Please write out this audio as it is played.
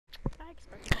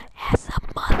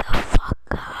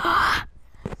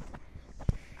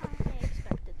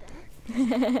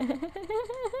Highly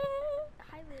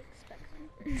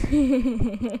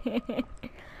expected.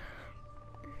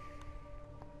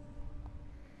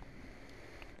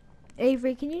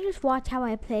 Avery, can you just watch how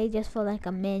I play just for like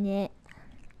a minute?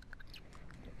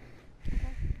 Okay.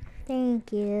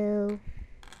 Thank you.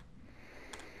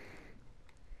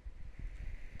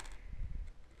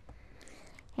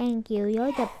 Thank you.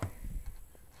 You're the.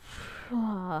 Oh,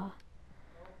 What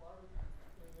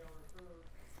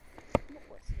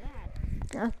was that?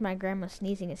 that's my grandma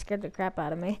sneezing. It scared the crap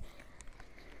out of me.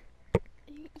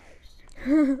 I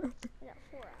got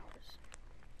 4 hours.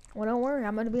 Well, don't worry.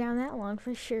 I'm gonna be on that long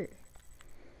for sure.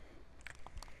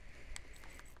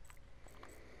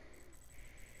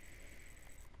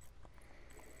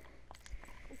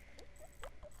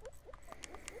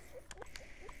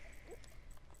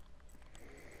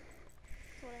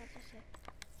 That's what I have to say.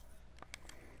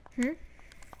 Hmm?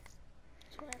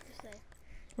 That's what I have to say.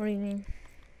 What do you mean?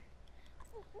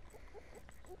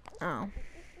 Oh.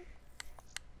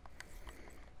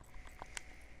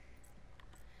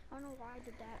 I don't know why I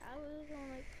did that. I was going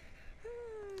like,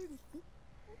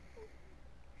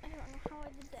 I don't know how I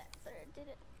did that, but I did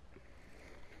it.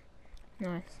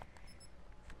 Nice.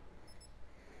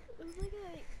 It was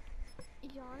like a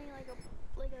yawning,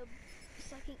 like a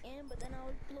sucking in, but then I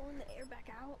was blowing the air back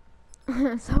out.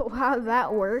 So how'd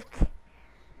that work?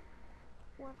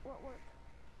 What worked?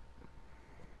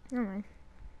 Never mind.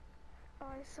 Oh,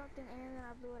 I sucked in air and then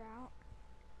I blew it out.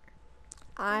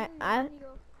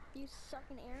 You suck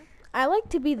in air? I like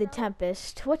to be the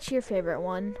Tempest. What's your favorite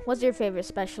one? What's your favorite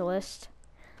specialist?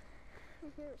 My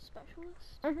favorite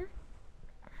specialist? Mhm.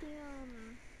 The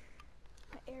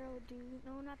arrow dude.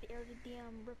 No, not the arrow dude. The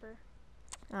Ripper.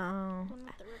 Oh. The one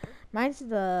with the Ripper. Mine's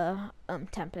the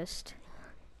Tempest.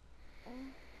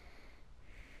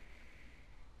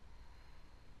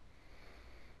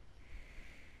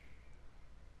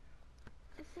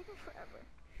 It's taking forever.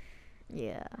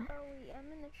 Yeah. Oh wait,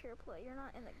 I'm in the share play. You're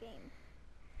not in the game.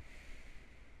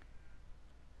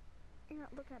 You're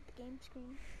not looking at the game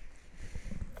screen.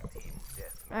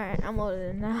 Alright, I'm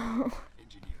loaded in now.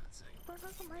 But how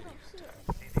come I don't see it?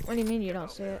 What do you mean you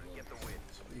don't see it? I'm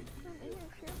in your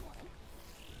share play.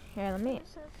 Here, let me It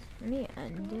says end it. screen other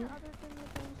than the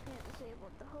game can't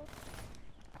disabled.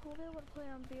 We'll be able to play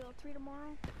on BO3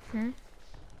 tomorrow. Hmm?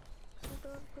 We'll be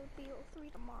able to play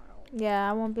BO3 tomorrow. Yeah,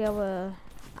 I won't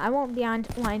be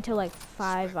online till like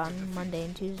 5 on Monday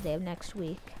and Tuesday of next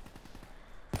week.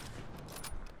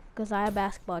 Cause I have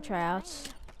basketball tryouts.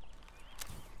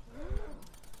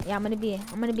 Yeah, I'm gonna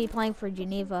be playing for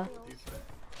Geneva.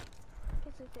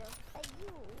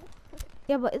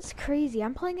 Yeah, but it's crazy.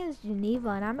 I'm playing against Geneva,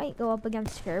 and I might go up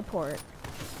against Fairport.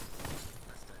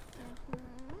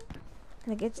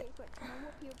 Like it's.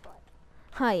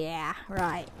 Oh yeah,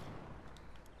 right.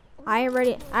 I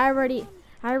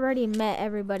already met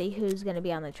everybody who's gonna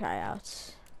be on the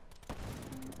tryouts.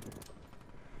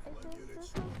 It says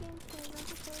this whole game is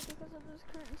necessary because of this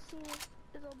current scene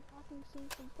is a blocking scene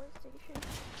from PlayStation.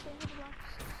 They have blocked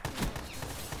screen.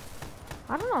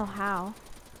 I don't know how.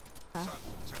 I don't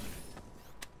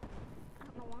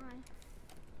know why.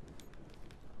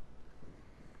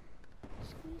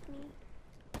 Squeeze me.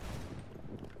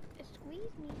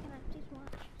 Squeeze me, can I please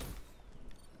watch?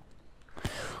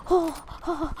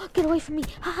 Oh, get away from me.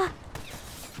 Haha. Well,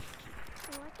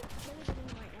 I can play the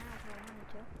game right now if I wanted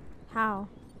to. How?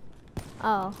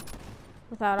 Oh,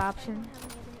 without I option. don't have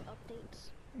any other new updates.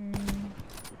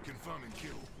 Confirm and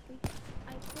kill.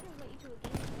 I could invite you to a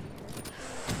game later.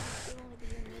 It'll only be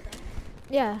you and me though.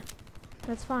 Yeah,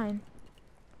 that's fine.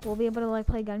 We'll be able to like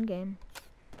play gun game.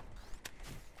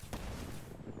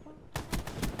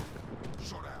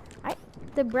 Shot out.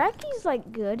 The Bracky's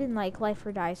like good in like life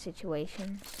or die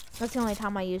situations. That's the only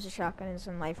time I use a shotgun is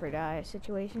in life or die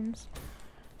situations.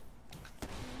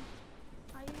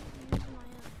 I use my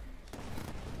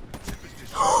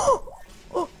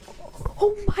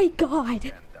Oh my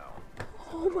god!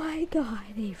 Oh my god,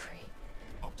 Avery.